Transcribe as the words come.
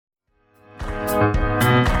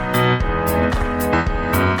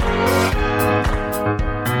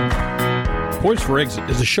Poised for Exit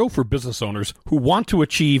is a show for business owners who want to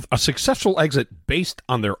achieve a successful exit based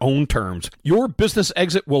on their own terms. Your business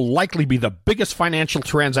exit will likely be the biggest financial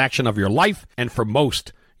transaction of your life, and for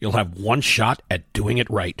most, you'll have one shot at doing it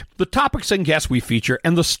right. The topics and guests we feature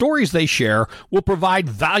and the stories they share will provide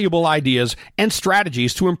valuable ideas and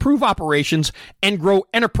strategies to improve operations and grow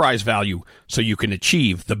enterprise value so you can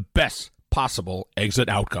achieve the best possible exit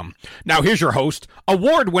outcome. Now here's your host,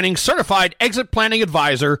 award-winning certified exit planning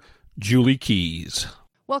advisor, Julie Keys.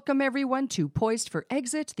 Welcome, everyone, to Poised for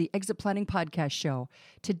Exit, the Exit Planning Podcast Show.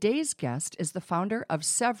 Today's guest is the founder of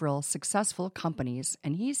several successful companies,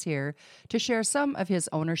 and he's here to share some of his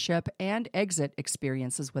ownership and exit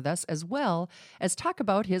experiences with us, as well as talk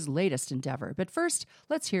about his latest endeavor. But first,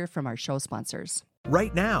 let's hear from our show sponsors.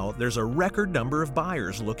 Right now, there's a record number of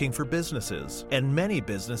buyers looking for businesses, and many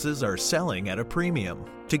businesses are selling at a premium.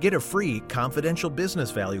 To get a free, confidential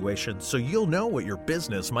business valuation so you'll know what your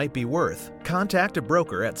business might be worth, contact a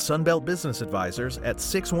broker at Sunbelt Business Advisors at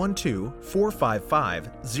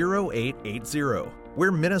 612-455-0880.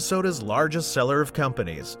 We're Minnesota's largest seller of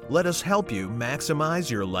companies. Let us help you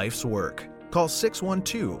maximize your life's work. Call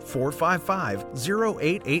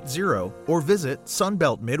 612-455-0880 or visit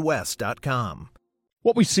sunbeltmidwest.com.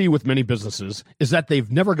 What we see with many businesses is that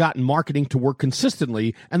they've never gotten marketing to work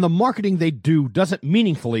consistently, and the marketing they do doesn't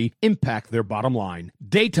meaningfully impact their bottom line.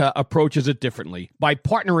 Data approaches it differently by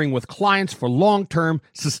partnering with clients for long-term,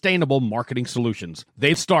 sustainable marketing solutions.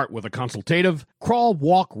 They start with a consultative, crawl,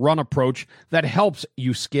 walk, run approach that helps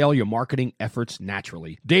you scale your marketing efforts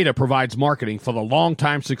naturally. Data provides marketing for the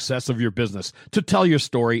long-time success of your business, to tell your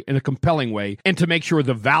story in a compelling way, and to make sure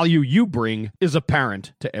the value you bring is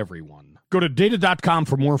apparent to everyone. Go to data.com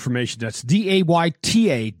for more information. That's DAYTA.com.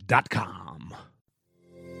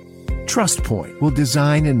 TrustPoint will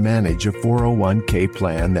design and manage a 401k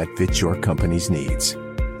plan that fits your company's needs.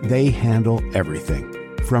 They handle everything,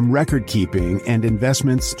 from record keeping and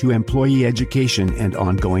investments to employee education and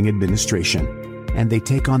ongoing administration. And they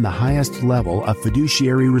take on the highest level of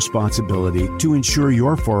fiduciary responsibility to ensure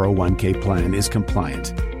your 401k plan is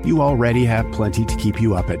compliant. You already have plenty to keep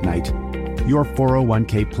you up at night. Your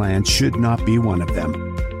 401k plan should not be one of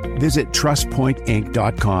them. Visit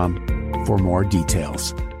TrustPointInc.com for more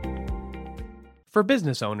details. For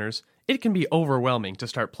business owners, it can be overwhelming to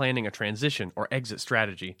start planning a transition or exit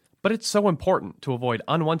strategy, but it's so important to avoid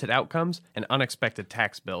unwanted outcomes and unexpected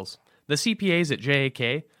tax bills. The CPAs at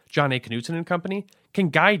JAK, John A. Knutson & Company, can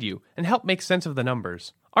guide you and help make sense of the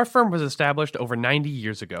numbers. Our firm was established over 90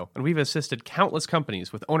 years ago, and we've assisted countless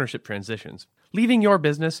companies with ownership transitions. Leaving your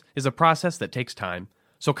business is a process that takes time.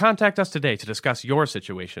 So contact us today to discuss your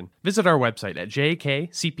situation. Visit our website at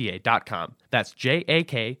jakcpa.com. That's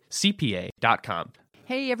jakcpa.com.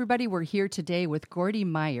 Hey, everybody, we're here today with Gordy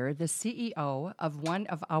Meyer, the CEO of one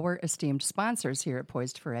of our esteemed sponsors here at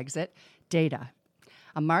Poised for Exit, Data,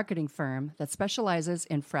 a marketing firm that specializes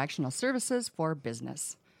in fractional services for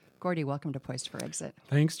business. Gordy, welcome to Poised for Exit.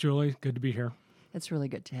 Thanks, Julie. Good to be here. It's really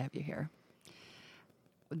good to have you here.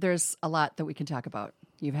 There's a lot that we can talk about.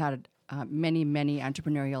 You've had many, many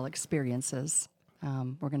entrepreneurial experiences.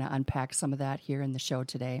 We're going to unpack some of that here in the show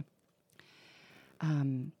today.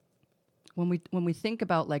 When we think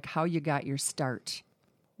about like how you got your start,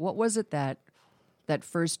 what was it that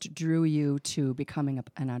first drew you to becoming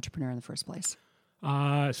an entrepreneur in the first place?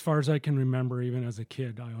 As far as I can remember, even as a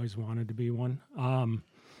kid, I always wanted to be one.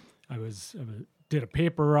 I did a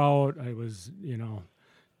paper route. I was,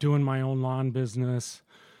 doing my own lawn business.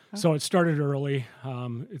 Oh. So it started early.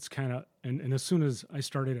 It's kind of, and as soon as I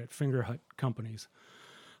started at Fingerhut Companies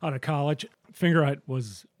out of college, Fingerhut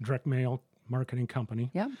was direct mail marketing company.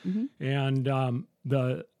 Yeah. Mm-hmm. And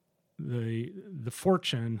the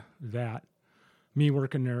fortune that me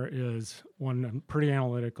working there is, one, I'm pretty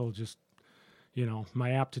analytical, just,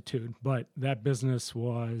 my aptitude, but that business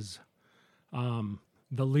was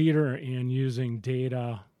the leader in using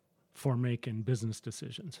data for making business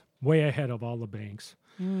decisions, way ahead of all the banks.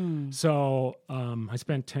 So I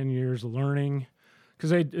spent 10 years learning, because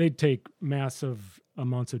they'd take massive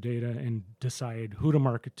amounts of data and decide who to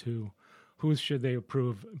market to, who should they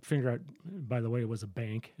approve. Fingerhut, by the way, was a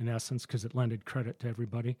bank in essence, because it lended credit to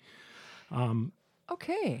everybody.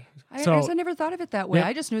 Okay. I guess I never thought of it that way. Yeah.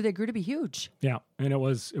 I just knew they grew to be huge. Yeah, and it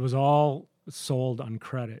was all sold on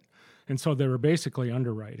credit. And so they were basically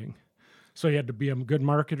underwriting. So you had to be a good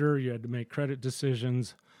marketer, you had to make credit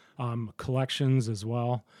decisions, collections as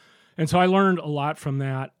well. And so I learned a lot from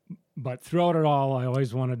that, but throughout it all, I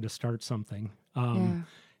always wanted to start something.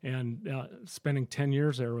 And spending 10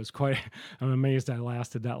 years there was quite, I'm amazed I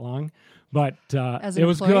lasted that long, but it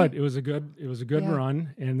was good. It was a good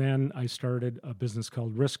run. And then I started a business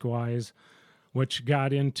called RiskWise which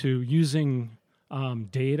got into using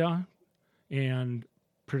data and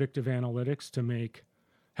predictive analytics to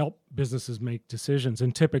help businesses make decisions.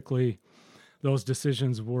 And typically those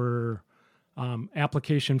decisions were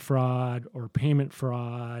application fraud or payment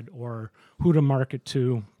fraud or who to market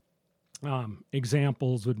to.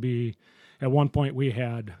 Examples would be, at one point we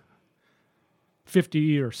had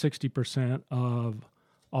 50 or 60% of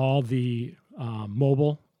all the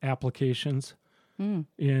mobile applications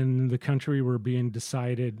in the country were being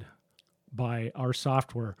decided by our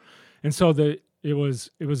software. And so it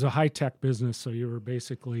was a high-tech business, so you were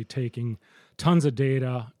basically taking tons of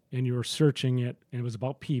data and you were searching it, and it was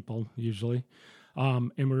about people usually.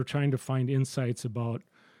 And we were trying to find insights about,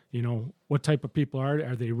 what type of people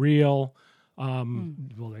are they real?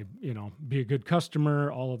 Will they, be a good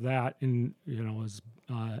customer? All of that as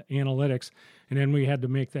analytics. And then we had to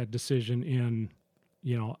make that decision in,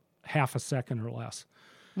 half a second or less.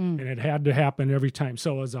 And it had to happen every time.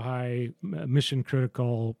 So it was a high mission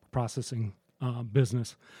critical processing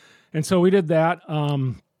business. And so we did that.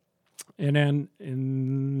 And then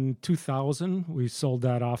in 2000, we sold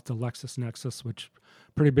that off to LexisNexis, which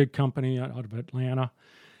pretty big company out of Atlanta.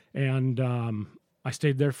 And I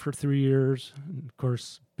stayed there for 3 years. And of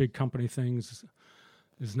course, big company things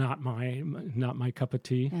is not my cup of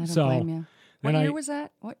tea. I don't blame you. What year was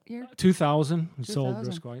that? What year? 2000. We sold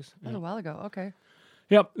Riskwise. That was a while ago. Okay.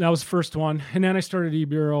 Yep, that was the first one. And then I started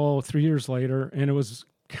eBureau 3 years later, and it was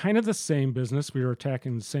kind of the same business. We were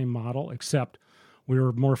attacking the same model, except we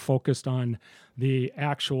were more focused on the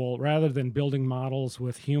actual, rather than building models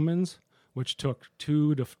with humans, which took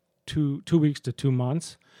 2 weeks to 2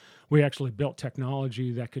 months. We actually built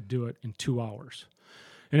technology that could do it in 2 hours.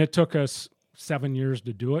 And it took us 7 years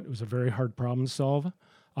to do it. It was a very hard problem to solve.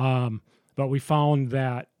 But we found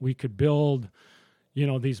that we could build,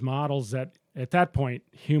 these models that at that point,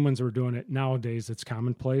 humans were doing it. Nowadays, it's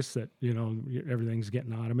commonplace that, everything's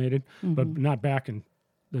getting automated, but not back in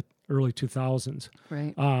the early 2000s.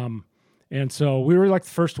 Right. And so we were like the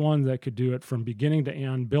first one that could do it from beginning to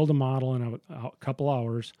end, build a model in a couple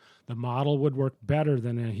hours. The model would work better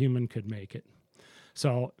than a human could make it.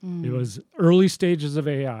 So it was early stages of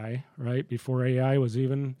AI, right? Before AI was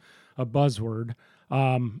even a buzzword.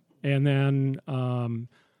 And then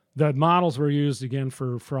the models were used again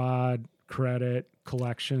for fraud, credit,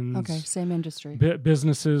 collections. Okay, same industry.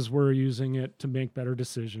 Businesses were using it to make better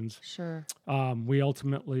decisions. Sure. We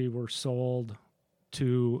ultimately were sold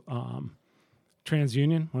to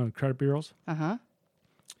TransUnion, one of the credit bureaus. Uh-huh.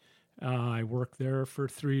 I worked there for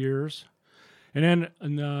 3 years. And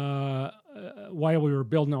then while we were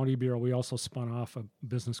building out eBureau, we also spun off a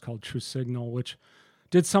business called TrueSignal, which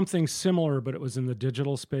did something similar, but it was in the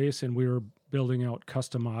digital space, and we were building out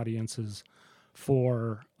custom audiences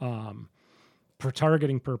for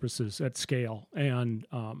targeting purposes at scale. And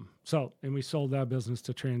and we sold that business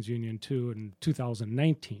to TransUnion too in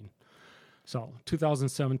 2019. So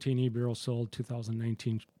 2017 eBureau sold,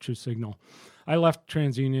 2019 TrueSignal. I left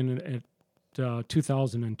TransUnion at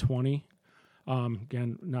 2020.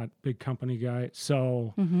 Again, not big company guy.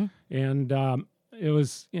 So, and it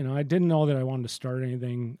was, I didn't know that I wanted to start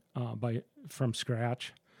anything from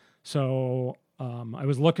scratch. So I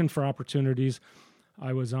was looking for opportunities.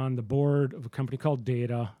 I was on the board of a company called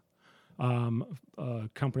Data, a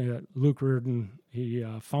company that Luke Reardon, he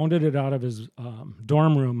founded it out of his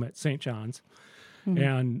dorm room at St. John's.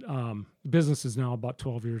 And the business is now about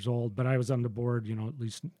 12 years old, but I was on the board, at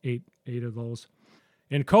least eight of those.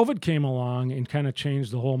 And COVID came along and kind of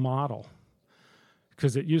changed the whole model,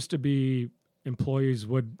 because it used to be employees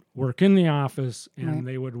would work in the office and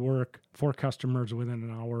they would work for customers within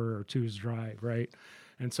an hour or two's drive, right?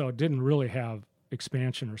 And so it didn't really have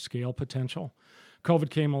expansion or scale potential. COVID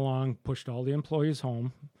came along, pushed all the employees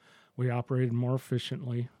home. We operated more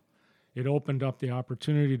efficiently. It opened up the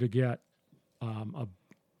opportunity to get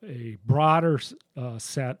a broader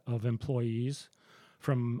set of employees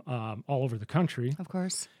from all over the country. Of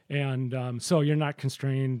course. And so you're not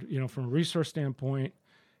constrained, from a resource standpoint.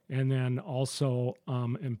 And then also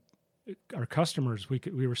our customers,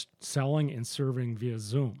 we were selling and serving via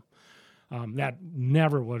Zoom. That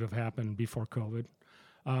never would have happened before COVID.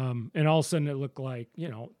 And all of a sudden it looked like,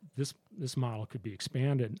 this model could be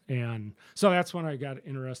expanded. And so that's when I got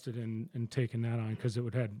interested in taking that on, because it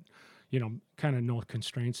would have, kind of no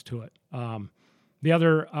constraints to it. The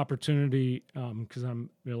other opportunity, because I'm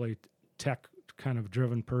really tech kind of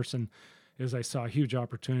driven person, is I saw a huge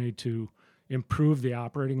opportunity to improve the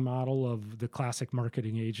operating model of the classic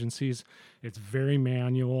marketing agencies. It's very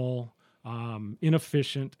manual,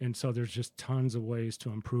 inefficient, and so there's just tons of ways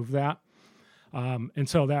to improve that. And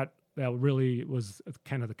so that that really was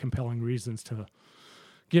kind of the compelling reasons to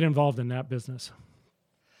get involved in that business.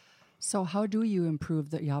 So how do you improve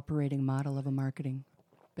the operating model of a marketing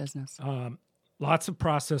business? Lots of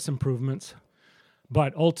process improvements,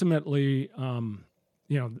 but ultimately,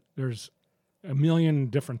 there's a million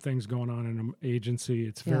different things going on in an agency.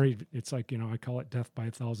 It's it's like, I call it death by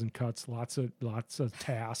 1,000 cuts, lots of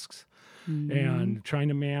tasks and trying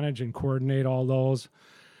to manage and coordinate all those.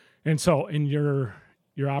 And so you're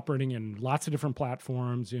operating in lots of different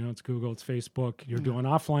platforms, it's Google, it's Facebook, you're doing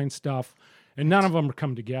offline stuff, and none of them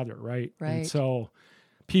come together, right? Right. And so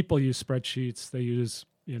people use spreadsheets, they use,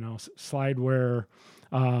 Slideware,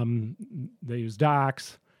 they use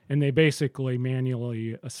Docs, and they basically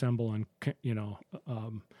manually assemble and,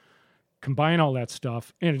 combine all that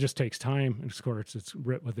stuff, and it just takes time. And of course, it's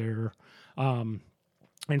writ with error.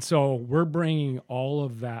 And so we're bringing all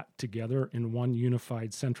of that together in one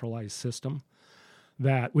unified, centralized system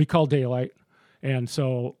that we call Daylight. And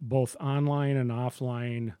so both online and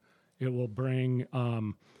offline, it will bring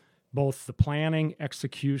both the planning,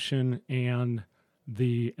 execution, and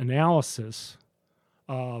the analysis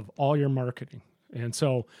of all your marketing. And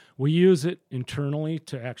so we use it internally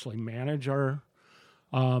to actually manage our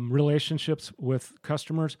relationships with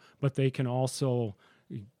customers, but they can also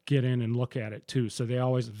get in and look at it too. So they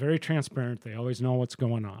always very transparent. They always know what's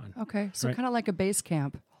going on. Okay, so right? kind of like a base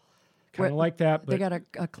camp. Kind of like that, but they got a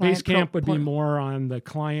client base camp would be more on the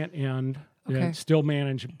client end. Okay. And still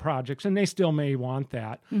manage projects, and they still may want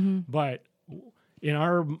that. But in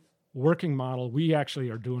our working model, we actually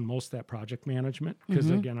are doing most of that project management because,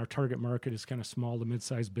 again, our target market is kind of small to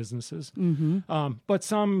mid-sized businesses. But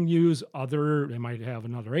some use they might have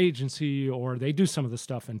another agency, or they do some of the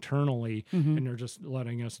stuff internally, and they're just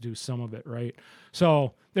letting us do some of it, right?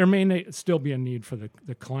 So there may still be a need for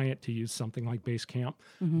the client to use something like Basecamp,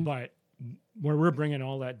 but where we're bringing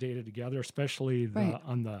all that data together, especially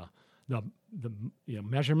on the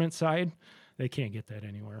measurement side, they can't get that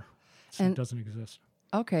anywhere. It doesn't exist.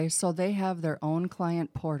 Okay, so they have their own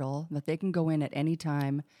client portal that they can go in at any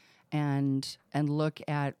time and look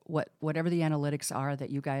at whatever the analytics are that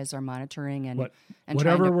you guys are monitoring and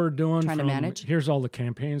whatever we're doing, trying to manage. Here's all the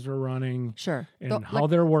campaigns we're running, sure, and how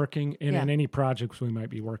they're working, and any projects we might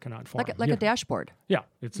be working on for like a dashboard. Yeah,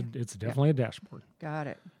 it's definitely a dashboard. Got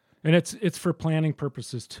it. And it's for planning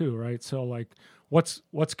purposes too, right? So like what's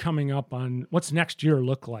coming up on what's next year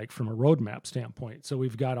look like from a roadmap standpoint. So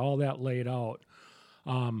we've got all that laid out.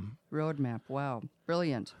 Roadmap. Wow.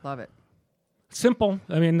 Brilliant. Love it. Simple.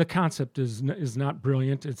 I mean, the concept is not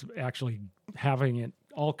brilliant. It's actually having it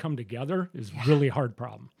all come together is really hard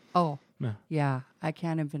problem. Oh, yeah. I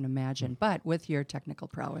can't even imagine. But with your technical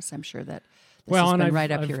prowess, I'm sure that this well, has and been I've,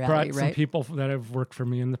 right up I've your brought alley, some right? people that have worked for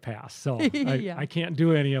me in the past, so I can't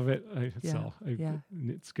do any of it.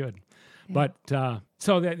 It's good. Yeah. But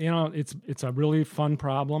so that it's a really fun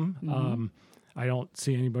problem. I don't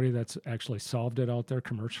see anybody that's actually solved it out there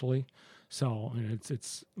commercially. So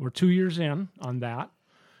we're 2 years in on that.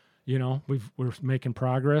 We're making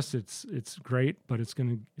progress. It's great, but it's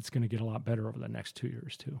gonna get a lot better over the next 2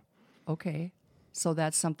 years too. Okay, so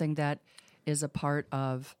that's something that is a part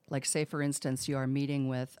of, like, say, for instance, you are meeting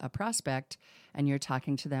with a prospect and you're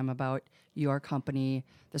talking to them about your company,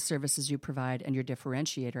 the services you provide, and your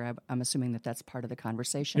differentiator. I'm assuming that that's part of the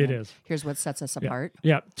conversation. It is. Here's what sets us apart.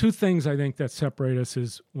 Yeah. Two things I think that separate us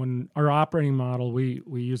is when our operating model, we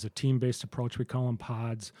use a team-based approach. We call them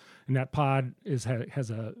pods, and that pod has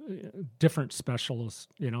a different specialist.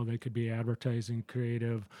 They could be advertising,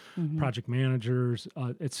 creative, project managers,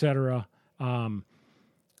 et cetera.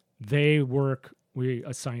 We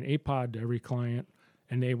assign a pod to every client,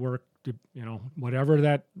 and they work to, whatever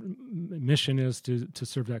that mission is to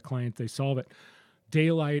serve that client, they solve it.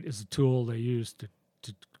 Daylight is a tool they use to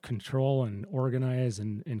control and organize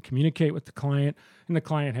and communicate with the client, and the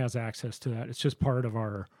client has access to that. It's just part of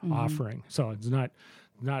our offering. So it's not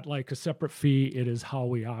like a separate fee. It is how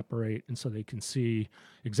we operate, and so they can see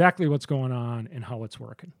exactly what's going on and how it's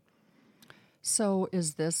working. So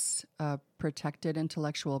is this protected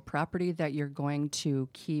intellectual property that you're going to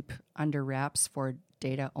keep under wraps for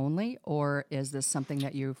data only, or is this something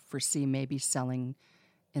that you foresee maybe selling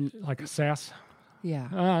in like a SaaS?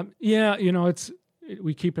 Yeah.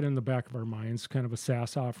 We keep it in the back of our minds, kind of a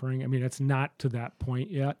SaaS offering. I mean, it's not to that point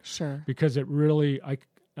yet. Sure. Because it really, I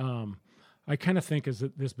kind of think is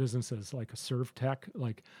that this business is like a serve tech,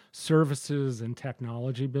 like services and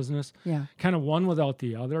technology business. Yeah. Kind of one without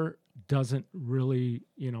the other doesn't really,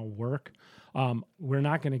 work. We're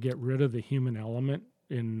not going to get rid of the human element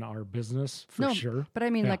in our business for sure. But I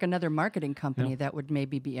mean, like another marketing company that would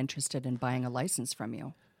maybe be interested in buying a license from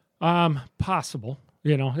you. Possible.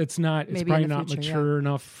 It's not. It's Maybe in probably the not future, mature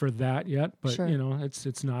enough for that yet. But Sure.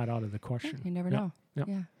 it's not out of the question. You never Yeah. know. Yeah.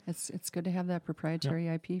 Yeah, it's good to have that proprietary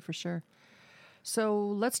IP for sure. So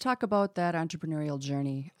let's talk about that entrepreneurial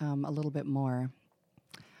journey a little bit more.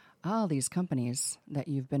 All these companies that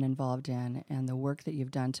you've been involved in and the work that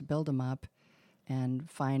you've done to build them up and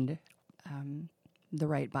find the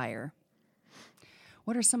right buyer.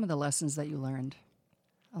 What are some of the lessons that you learned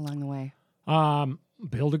along the way?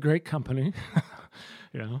 Build a great company.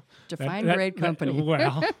 Define great company.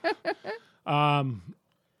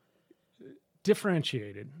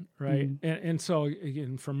 Differentiated, right? And so,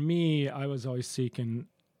 again, for me, I was always seeking,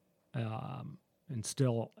 and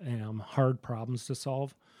still am, hard problems to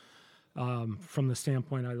solve. From the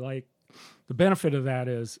standpoint the benefit of that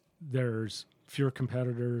is there's fewer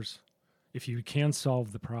competitors. If you can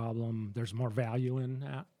solve the problem, there's more value in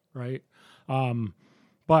that, right?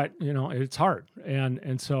 But, it's hard.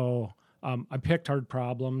 And so I picked hard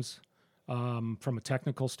problems from a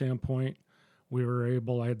technical standpoint. I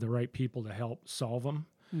had the right people to help solve them.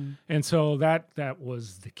 And so that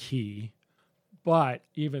was the key. But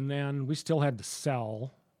even then, we still had to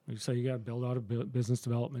sell. So you got to build out a business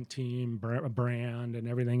development team, a brand, and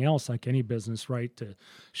everything else, like any business, right, to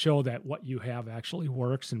show that what you have actually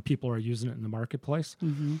works and people are using it in the marketplace.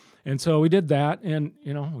 And so we did that, and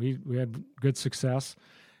we had good success.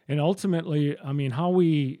 And ultimately, how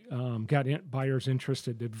we got buyers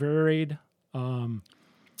interested, it varied.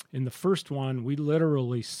 In the first one, we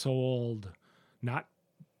literally sold, not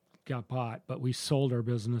got bought, but we sold our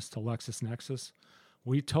business to LexisNexis.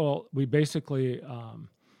 We basically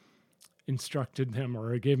instructed them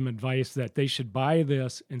or gave them advice that they should buy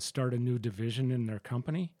this and start a new division in their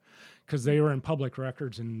company because they were in public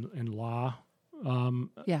records and law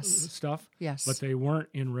stuff. Yes. But they weren't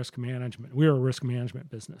in risk management. We were a risk management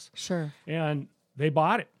business. Sure. And they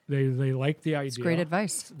bought it. They liked the idea. It's great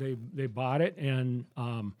advice. They bought it, and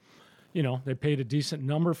they paid a decent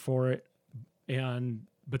number for it,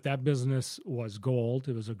 but that business was gold.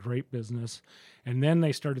 It was a great business, and then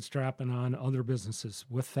they started strapping on other businesses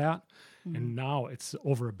with that, and now it's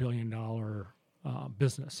over $1 billion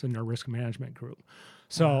business in their risk management group.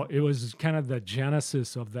 So it was kind of the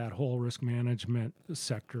genesis of that whole risk management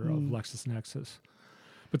sector of LexisNexis.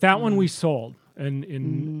 But that one we sold, and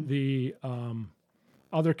in the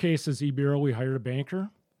other cases, eBureau, we hired a banker.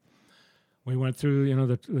 We went through,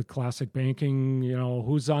 the classic banking,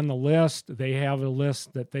 who's on the list. They have a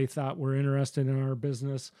list that they thought were interested in our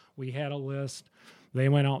business. We had a list. They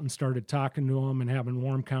went out and started talking to them and having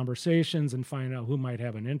warm conversations and finding out who might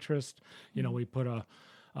have an interest. We put a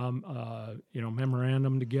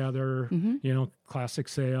memorandum together, classic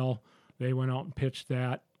sale. They went out and pitched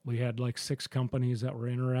that. We had like 6 companies that were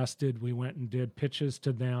interested. We went and did pitches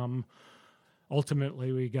to them.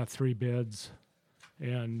 Ultimately, we got 3 bids.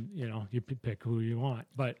 And, you pick who you want.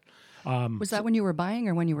 But was that when you were buying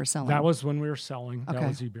or when you were selling? That was when we were selling. Okay. That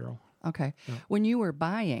was eBureau. Okay. Yeah. When you were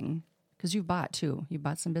buying, because you bought too. You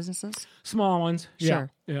bought some businesses? Small ones. Sure.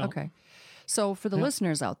 Yeah. Okay. So for the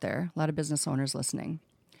listeners out there, a lot of business owners listening,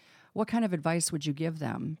 what kind of advice would you give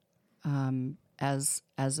them as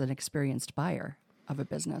an experienced buyer of a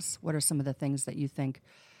business? What are some of the things that you think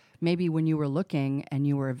maybe when you were looking and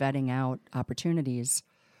you were vetting out opportunities,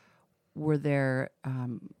 were there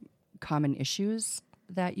common issues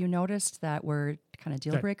that you noticed that were kind of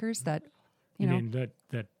deal breakers that, you mean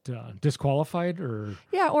that disqualified or?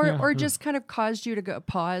 Yeah, or just kind of caused you to go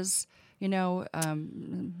pause,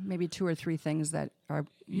 maybe 2 or 3 things that are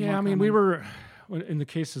Yeah, more we common. were, in the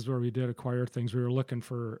cases where we did acquire things, we were looking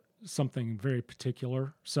for something very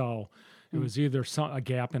particular. So it was either a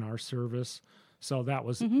gap in our service. So that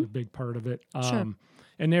was a big part of it. Sure.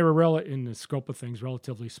 And they were in the scope of things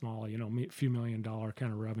relatively small, a few $1 million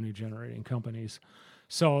kind of revenue generating companies.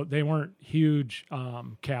 So they weren't huge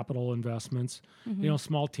capital investments.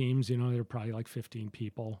 Small teams, they were probably like 15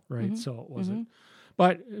 people, right? So it wasn't.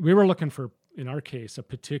 But we were looking for, in our case, a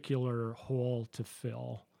particular hole to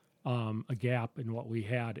fill, a gap in what we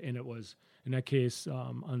had. And it was, in that case,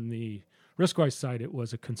 on the RiskWise side, it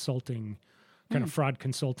was a consulting, kind of fraud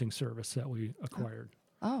consulting service that we acquired.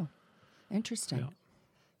 Oh, interesting.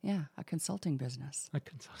 Yeah, a consulting business.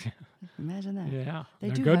 Imagine that. Yeah, They're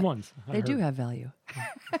good have, ones. They do have value.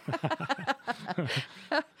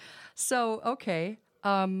 So, okay,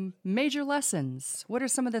 major lessons. What are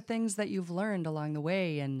some of the things that you've learned along the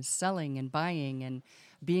way in selling and buying and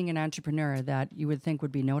being an entrepreneur that you would think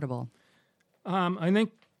would be notable? I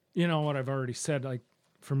think, what I've already said, like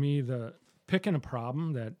for me, the picking a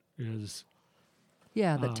problem that is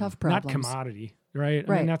the tough problems. Not commodity, right?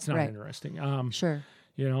 I mean, that's not interesting. Sure.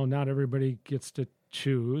 Not everybody gets to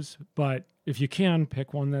choose, but if you can,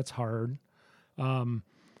 pick one that's hard.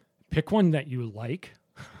 Pick one that you like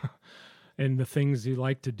and the things you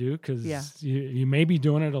like to do, because you may be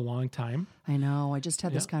doing it a long time. I know. I just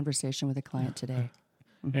had this conversation with a client today.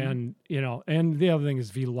 And, and the other thing is,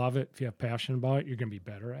 if you love it, if you have passion about it, you're going to be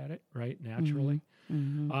better at it, right? Naturally.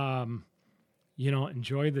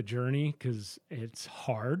 Enjoy the journey, because it's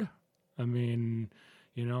hard. I mean,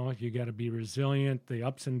 you got to be resilient, the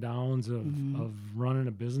ups and downs of running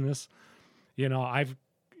a business. I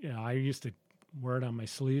used to wear it on my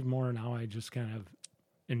sleeve more. Now I just kind of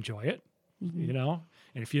enjoy it, and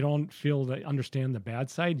if you don't understand the bad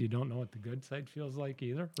side, you don't know what the good side feels like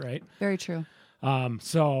either. Right. Very true.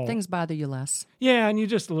 So things bother you less. Yeah. And you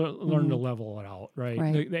just learn to level it out. Right.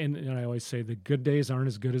 And I always say the good days aren't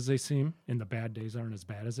as good as they seem, and the bad days aren't as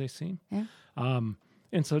bad as they seem. Yeah.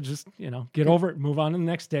 And so just, get over it, move on to the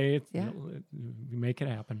next day. You make it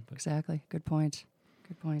happen. But. Exactly. Good point.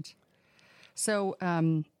 So,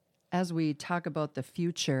 as we talk about the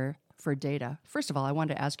future for data, first of all, I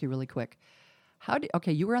wanted to ask you really quick.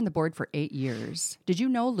 You were on the board for 8 years. Did you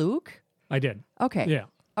know Luke? I did. Okay. Yeah.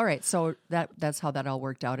 All right. So that's how that all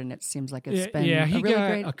worked out, and it seems like it's been he a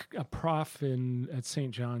really great. A prof at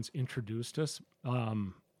St. John's introduced us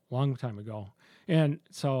long time ago, and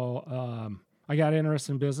so I got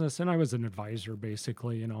interested in business, and I was an advisor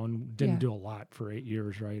basically, and didn't do a lot for 8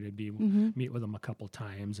 years. Right, I'd be meet with them a couple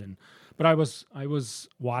times, but I was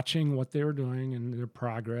watching what they were doing and their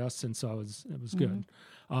progress, and so it was good.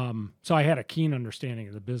 So I had a keen understanding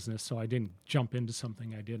of the business, so I didn't jump into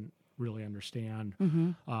something I didn't really understand.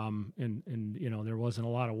 And there wasn't a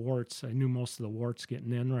lot of warts. I knew most of the warts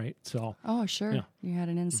getting in, right? So sure, you had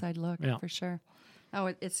an inside look for sure. Oh,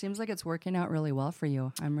 it seems like it's working out really well for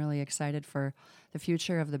you. I'm really excited for the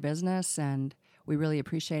future of the business, and we really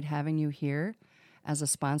appreciate having you here as a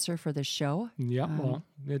sponsor for this show. Yeah, well,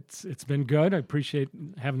 it's been good. I appreciate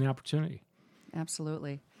having the opportunity.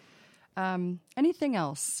 Absolutely. Anything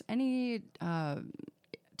else? Any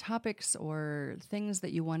topics or things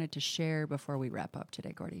that you wanted to share before we wrap up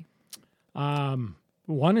today, Gordy?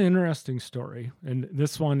 One interesting story, and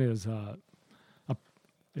this one is a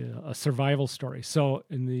survival story. So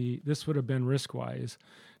this would have been RiskWise,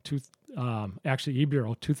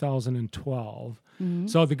 eBureau 2012.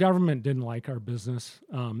 So the government didn't like our business,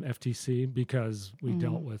 FTC, because we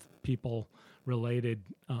dealt with people-related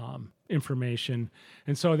information,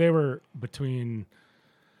 and so they were doing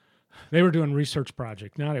research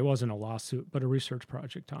project. It wasn't a lawsuit, but a research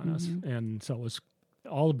project on us, and so it was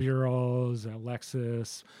all the bureaus,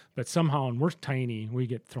 Lexis, but somehow, and we're tiny, we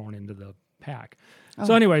get thrown into the pack.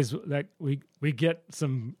 So anyways, that we get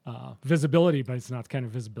some visibility, but it's not the kind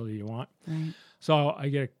of visibility you want. Right. So I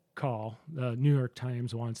get a call. The New York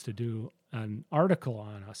Times wants to do an article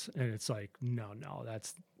on us, and it's like, no,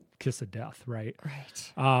 that's kiss of death, right?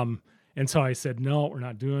 Right. And so I said, no, we're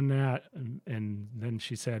not doing that. And then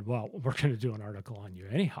she said, well, we're going to do an article on you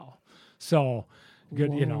anyhow. So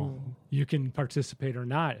good, you can participate or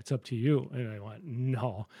not. It's up to you. And I went,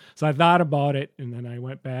 no. So I thought about it, and then I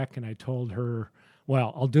went back and I told her,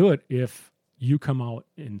 well, I'll do it if you come out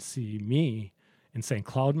and see me in St.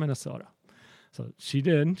 Cloud, Minnesota. So she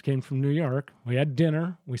did, came from New York. We had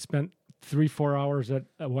dinner. We spent 3-4 hours at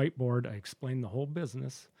a whiteboard. I explained the whole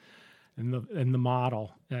business and the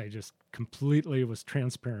model. I just completely was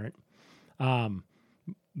transparent. Went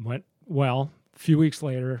well. A few weeks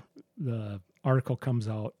later, the article comes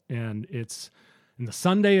out, and it's in the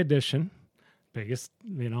Sunday edition, biggest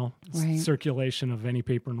circulation of any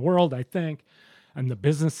paper in the world, I think, and the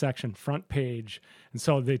business section, front page. And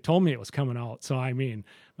so they told me it was coming out. So I mean,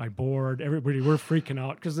 my board, everybody, we're freaking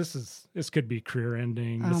out, because this could be career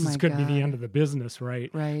ending. This could be the end of the business,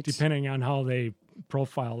 right? Right. Depending on how they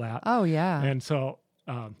profile that. Oh yeah. And so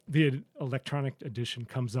the electronic edition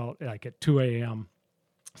comes out like at 2 a.m.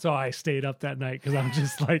 So I stayed up that night, because I'm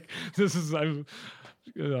just like, I'm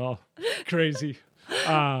crazy.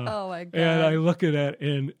 Oh my God. And I look at it,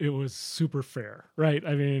 and it was super fair, right?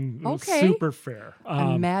 I mean, it was super fair.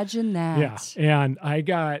 Imagine that. Yeah. And I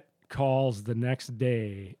got calls the next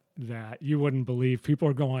day that you wouldn't believe. People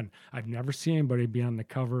are going, I've never seen anybody be on the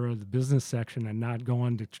cover of the business section and not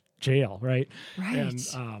going to jail, right? Right.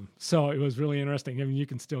 And so it was really interesting. I mean, you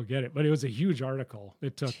can still get it, but it was a huge article.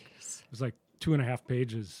 It was like 2.5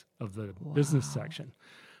 pages of the business section.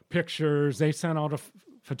 Pictures, they sent out a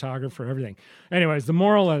photographer, everything. Anyways, the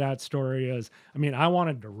moral of that story is, I mean, I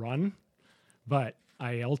wanted to run, but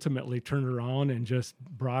I ultimately turned around and just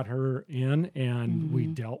brought her in, and we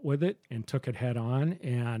dealt with it and took it head on.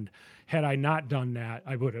 And had I not done that,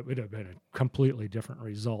 it would have been a completely different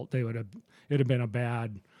result. It'd have been a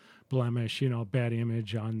bad blemish, bad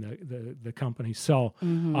image on the company. So,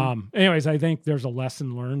 anyways, I think there's a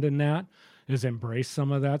lesson learned in that, is embrace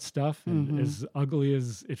some of that stuff, and as ugly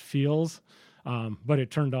as it feels, but it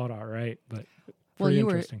turned out all right. But pretty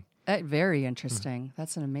interesting. Very interesting.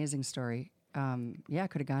 That's an amazing story. It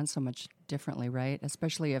could have gone so much differently, right?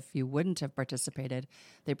 Especially if you wouldn't have participated,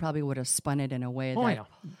 they probably would have spun it in a way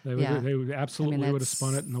They would absolutely would have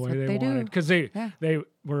spun it in the way they wanted, because they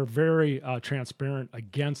were very transparent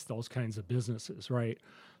against those kinds of businesses, right?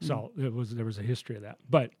 So there was a history of that.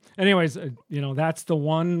 But anyways, that's the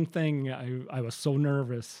one thing I was so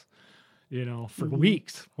nervous, for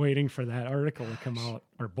weeks waiting for that article to come out.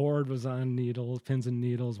 Our board was on pins and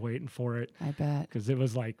needles, waiting for it. I bet. Because it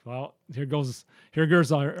was like, well, here goes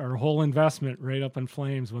our whole investment right up in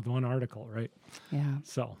flames with one article, right? Yeah.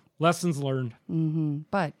 So lessons learned.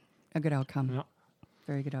 But a good outcome. Yeah.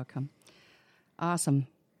 Very good outcome. Awesome.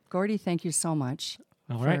 Gordy, thank you so much.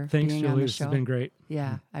 All right. Thanks, Julie. This has been great.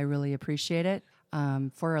 Yeah, I really appreciate it.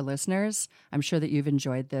 For our listeners, I'm sure that you've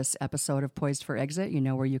enjoyed this episode of Poised for Exit. You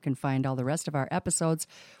know where you can find all the rest of our episodes.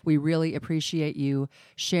 We really appreciate you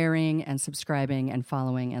sharing and subscribing and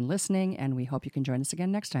following and listening, and we hope you can join us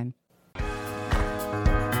again next time.